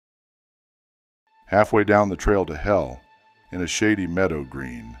halfway down the trail to hell, in a shady meadow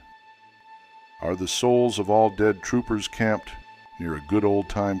green, are the souls of all dead troopers camped near a good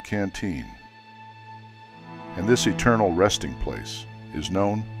old-time canteen. And this eternal resting place is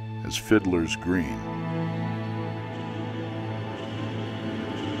known as Fiddler's Green.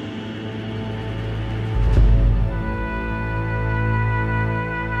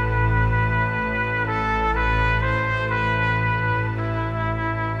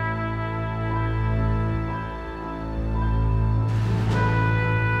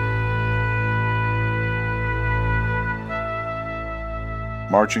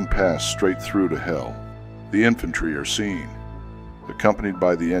 Marching past straight through to hell, the infantry are seen, accompanied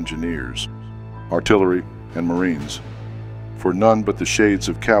by the engineers, artillery, and marines, for none but the shades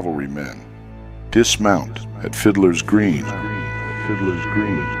of cavalrymen dismount at Fiddler's Green. Fiddler's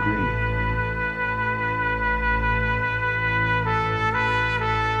Green.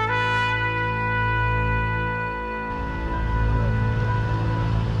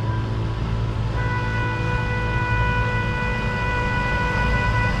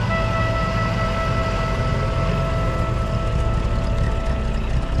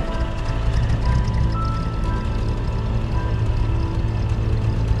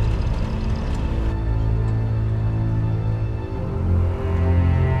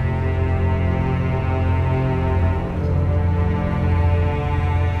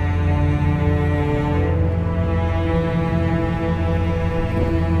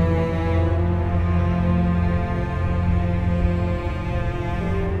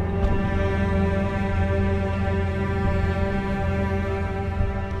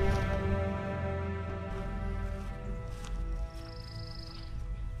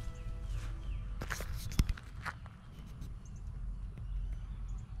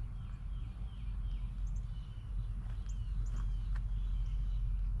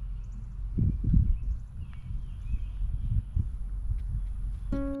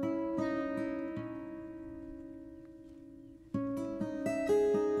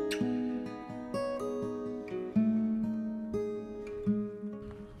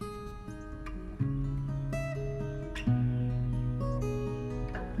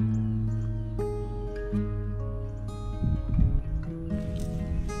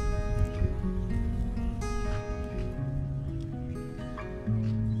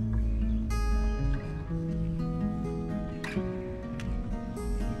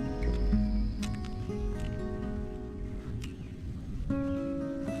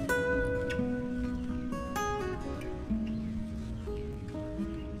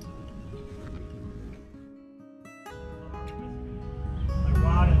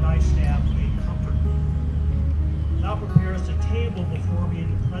 Before me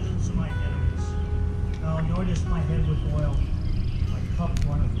in the presence of my enemies. Thou anointest my head with oil, my cup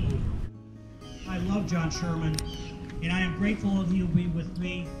runneth over. I love John Sherman, and I am grateful that he will be with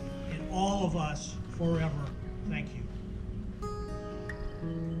me and all of us forever. Thank you.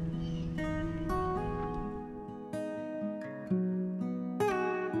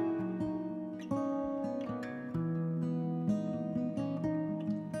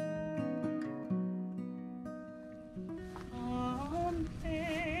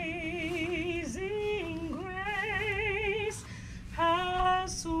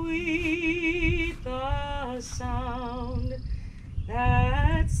 Sound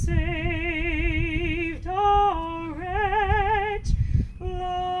that saved a wretch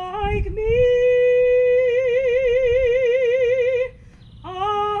like me.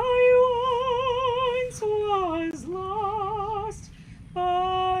 I once was lost,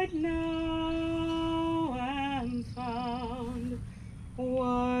 but now am found,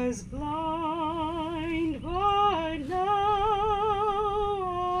 was blind, but now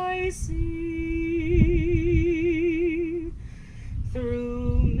I see.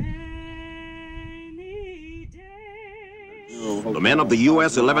 The men of the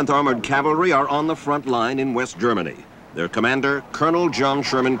US 11th Armored Cavalry are on the front line in West Germany. Their commander, Colonel John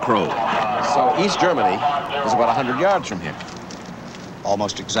Sherman Crow. So East Germany is about 100 yards from here.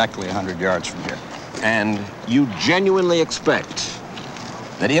 Almost exactly 100 yards from here. And you genuinely expect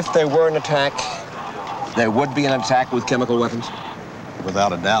that if there were an attack, there would be an attack with chemical weapons?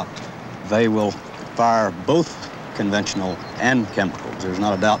 Without a doubt. They will fire both conventional and chemicals. There's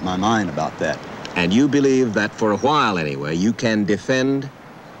not a doubt in my mind about that. And you believe that for a while anyway, you can defend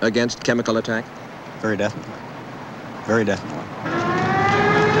against chemical attack? Very definitely. Very definitely.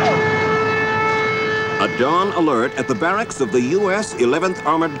 A dawn alert at the barracks of the US 11th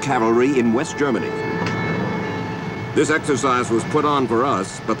Armored Cavalry in West Germany. This exercise was put on for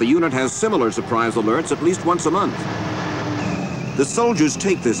us, but the unit has similar surprise alerts at least once a month. The soldiers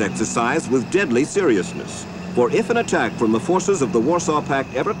take this exercise with deadly seriousness, for if an attack from the forces of the Warsaw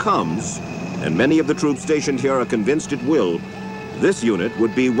Pact ever comes, and many of the troops stationed here are convinced it will, this unit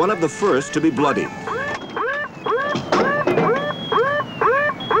would be one of the first to be bloodied.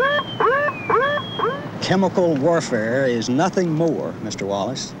 Chemical warfare is nothing more, Mr.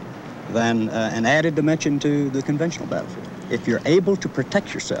 Wallace, than an added dimension to the conventional battlefield. If you're able to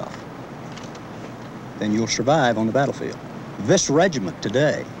protect yourself, then you'll survive on the battlefield. This regiment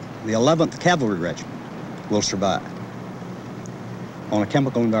today, the 11th Cavalry Regiment, will survive on a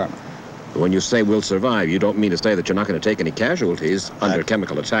chemical environment. When you say we'll survive, you don't mean to say that you're not going to take any casualties under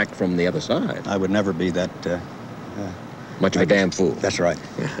chemical attack from the other side. I would never be that... much of a damn fool. That's right.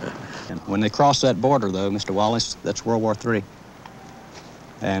 And when they cross that border, though, Mr. Wallace, that's World War III.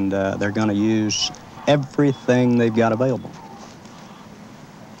 And they're going to use everything they've got available,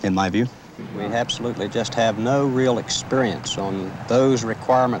 in my view. We absolutely just have no real experience on those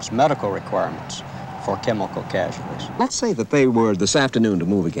requirements, medical requirements, for chemical casualties. Let's say that they were this afternoon to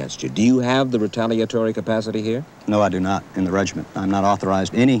move against you. Do you have the retaliatory capacity here? No, I do not, in the regiment. I'm not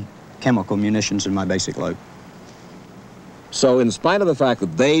authorized any chemical munitions in my basic load. So in spite of the fact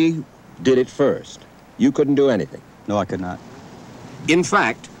that they did it first, you couldn't do anything? No, I could not. In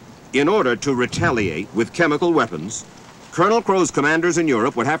fact, in order to retaliate with chemical weapons, Colonel Crow's commanders in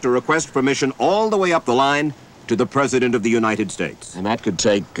Europe would have to request permission all the way up the line to the President of the United States. And that could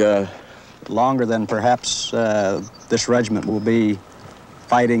take... longer than perhaps this regiment will be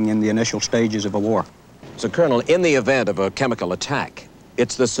fighting in the initial stages of a war. So, Colonel, in the event of a chemical attack,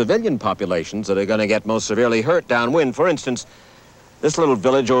 it's the civilian populations that are going to get most severely hurt downwind. For instance, this little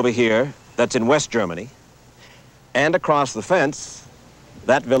village over here that's in West Germany, and across the fence,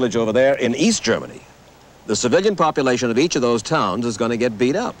 that village over there in East Germany. The civilian population of each of those towns is going to get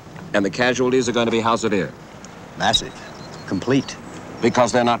beat up, and the casualties are going to be how severe? Massive. Complete.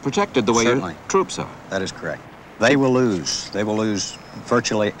 Because they're not protected the way Certainly. your troops are. That is correct. They will lose. They will lose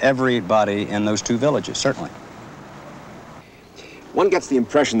virtually everybody in those two villages, certainly. One gets the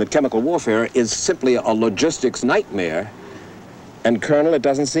impression that chemical warfare is simply a logistics nightmare, and, Colonel, it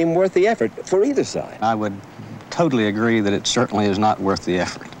doesn't seem worth the effort for either side. I would totally agree that it certainly is not worth the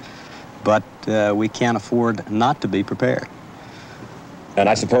effort. But we can't afford not to be prepared. And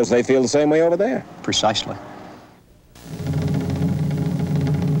I suppose they feel the same way over there. Precisely.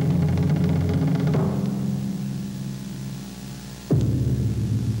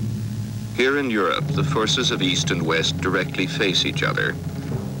 Here in Europe, the forces of East and West directly face each other,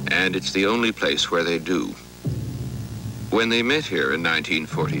 and it's the only place where they do. When they met here in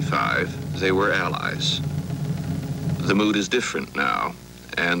 1945, they were allies. The mood is different now,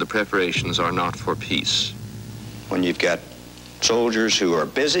 and the preparations are not for peace. When you've got soldiers who are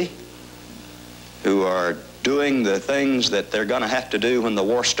busy, who are doing the things that they're going to have to do when the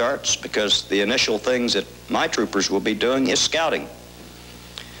war starts, because the initial things that my troopers will be doing is scouting.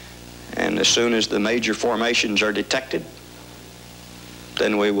 And as soon as the major formations are detected,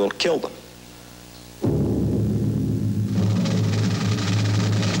 then we will kill them.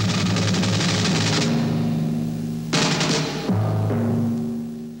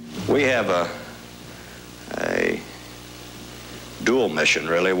 We have a dual mission,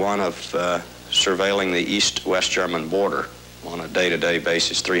 really, one of surveilling the East-West German border on a day-to-day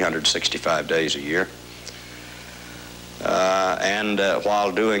basis, 365 days a year. And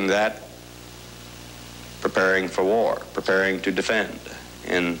while doing that, preparing for war, preparing to defend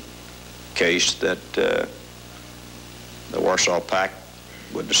in case that the Warsaw Pact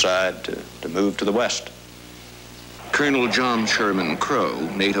would decide to move to the west. Colonel John Sherman Crow,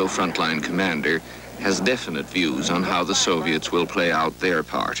 NATO frontline commander, has definite views on how the Soviets will play out their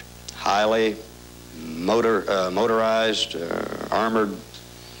part. Highly motorized, armored,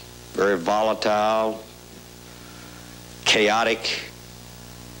 very volatile, chaotic,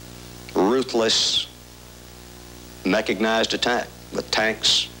 ruthless, mechanized attack with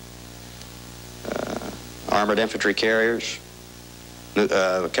tanks, armored infantry carriers,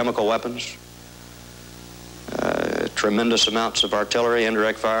 chemical weapons, tremendous amounts of artillery,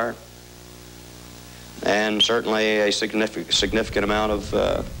 indirect fire, and certainly a significant amount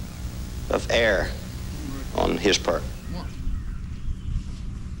of air on his part.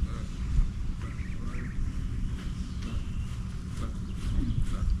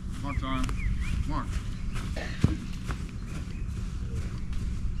 Mark time. Mark.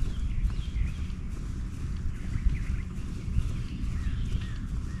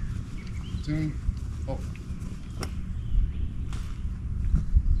 Team. Oh.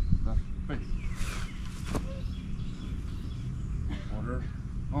 Face. Order.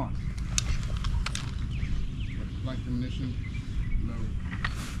 On. Blank ammunition.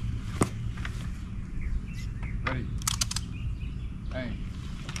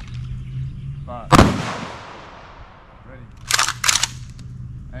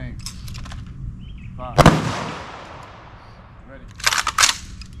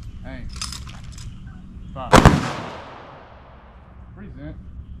 Aim. 5. Present.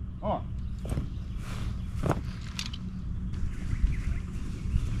 On.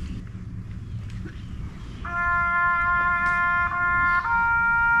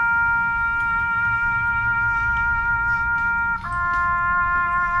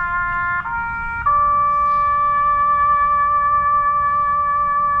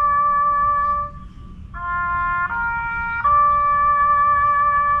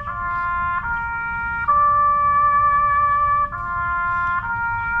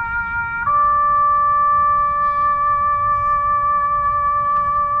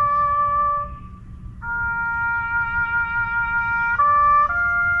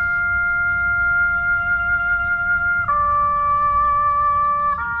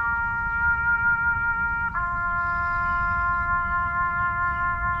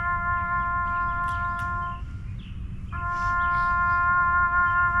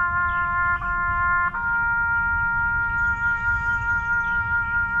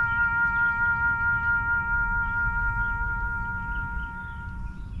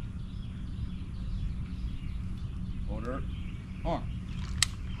 Order. On.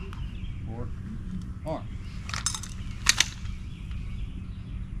 Forward. On.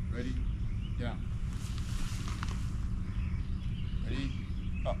 Ready. Down. Ready.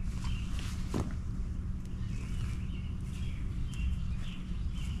 Up.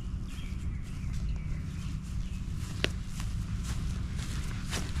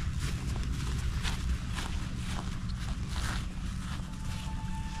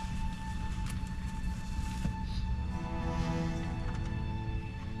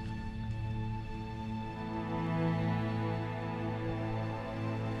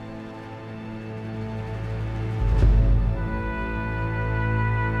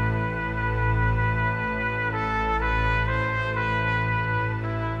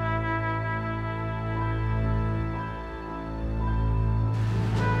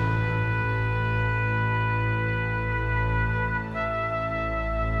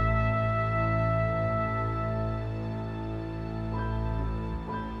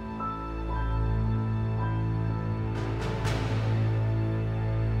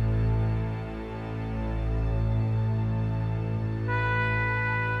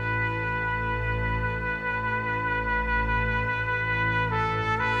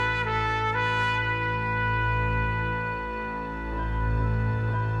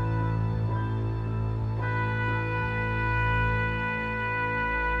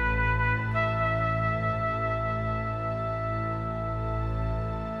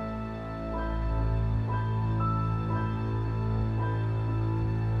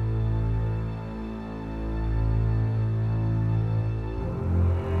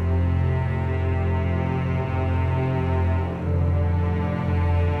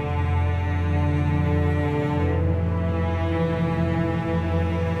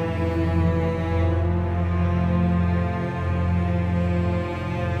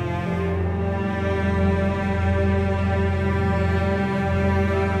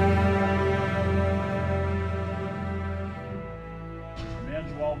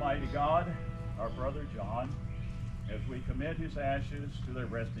 Almighty God, our brother John, as we commit his ashes to their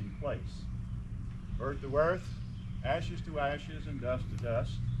resting place. Earth to earth, ashes to ashes, and dust to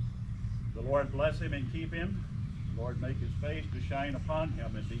dust. The Lord bless him and keep him. The Lord make his face to shine upon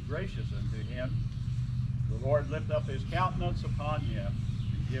him and be gracious unto him. The Lord lift up his countenance upon him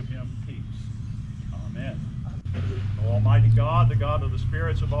and give him peace. Amen. O Almighty God, the God of the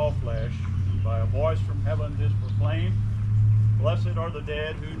spirits of all flesh, by a voice from heaven is proclaimed, blessed are the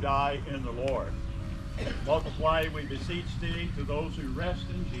dead who die in the Lord. Multiply, we beseech thee, to those who rest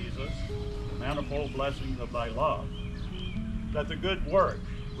in Jesus, the manifold blessings of thy love, that the good work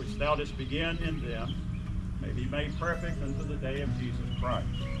which thou didst begin in them may be made perfect unto the day of Jesus Christ.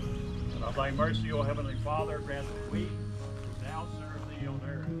 And of thy mercy, O Heavenly Father, grant that we, who now serve thee on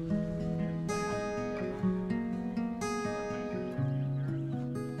earth,